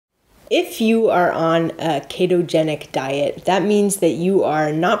If you are on a ketogenic diet, that means that you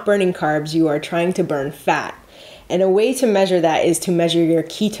are not burning carbs, you are trying to burn fat. And a way to measure that is to measure your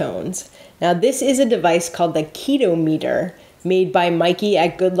ketones. Now, this is a device called the ketometer, made by Mikey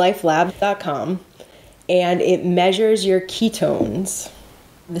at goodlifelab.com, and it measures your ketones.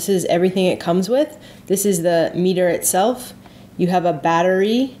 This is everything it comes with. This is the meter itself. You have a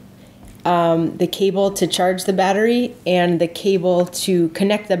battery, the cable to charge the battery, and the cable to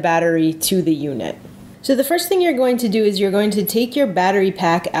connect the battery to the unit. So the first thing you're going to do is you're going to take your battery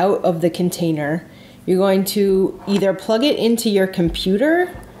pack out of the container. You're going to either plug it into your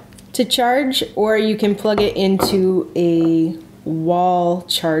computer to charge, or you can plug it into a wall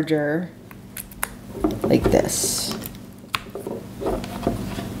charger like this.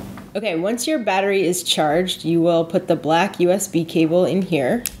 Okay, once your battery is charged, you will put the black USB cable in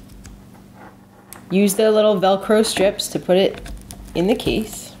here. Use the little Velcro strips to put it in the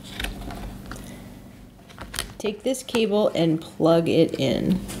case. Take this cable and plug it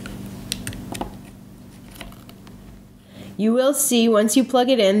in. You will see once you plug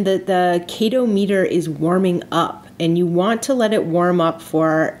it in that the ketometer is warming up, and you want to let it warm up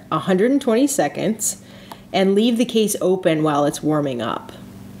for 120 seconds and leave the case open while it's warming up.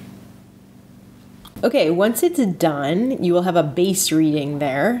 Okay, once it's done, you will have a base reading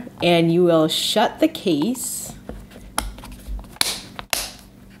there, and you will shut the case.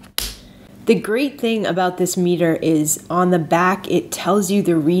 The great thing about this meter is on the back, it tells you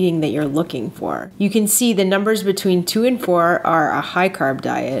the reading that you're looking for. You can see the numbers between 2 and 4 are a high carb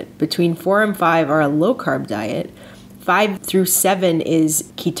diet, between 4 and 5 are a low carb diet, 5 through 7 is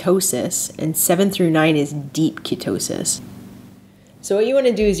ketosis, and 7 through 9 is deep ketosis. So what you want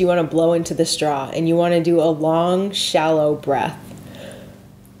to do is you want to blow into the straw, and you want to do a long, shallow breath.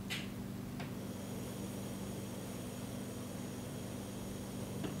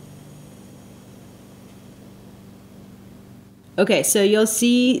 Okay, so you'll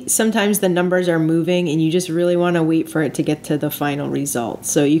see sometimes the numbers are moving, and you just really want to wait for it to get to the final result.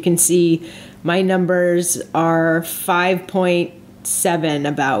 So you can see my numbers are 5.7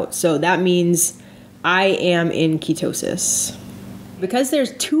 about, so that means I am in ketosis. Because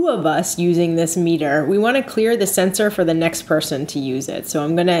there's 2 of us using this meter, we want to clear the sensor for the next person to use it. So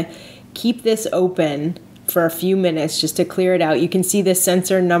I'm going to keep this open for a few minutes just to clear it out. You can see the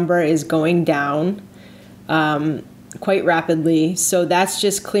sensor number is going down quite rapidly. So that's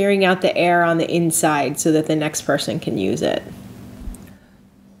just clearing out the air on the inside so that the next person can use it.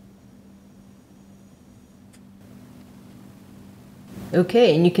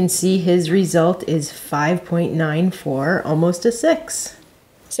 Okay, and you can see his result is 5.94, almost a 6.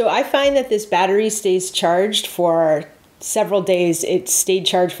 So I find that this battery stays charged for several days. It stayed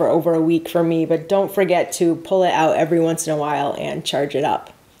charged for over a week for me, but don't forget to pull it out every once in a while and charge it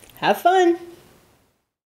up. Have fun!